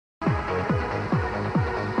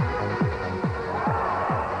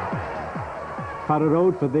Farrar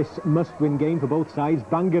Road for this must-win game for both sides.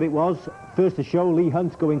 Bangor it was. First to show, Lee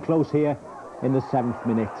Hunt going close here in the 7th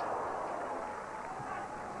minute.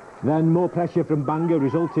 Then more pressure from Bangor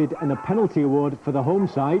resulted in a penalty award for the home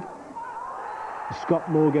side.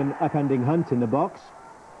 Scott Morgan upending Hunt in the box,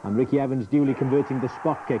 and Ricky Evans duly converting the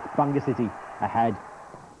spot kick. Bangor City ahead.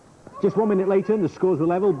 Just 1 minute later, the scores were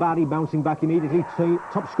level. Barry bouncing back immediately.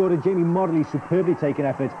 Top scorer Jamie Moralee superbly taken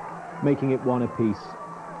effort, making it 1 apiece.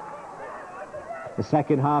 The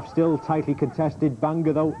second half still tightly contested.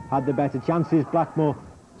 Bangor, though, had the better chances. Blackmore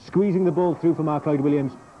squeezing the ball through for Mark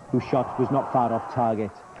Lloyd-Williams, whose shot was not far off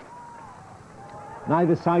target.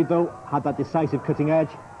 Neither side, though, had that decisive cutting edge.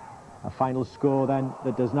 A final score, then,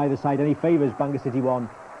 that does neither side any favours. Bangor City 1,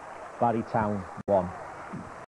 Barry Town 1.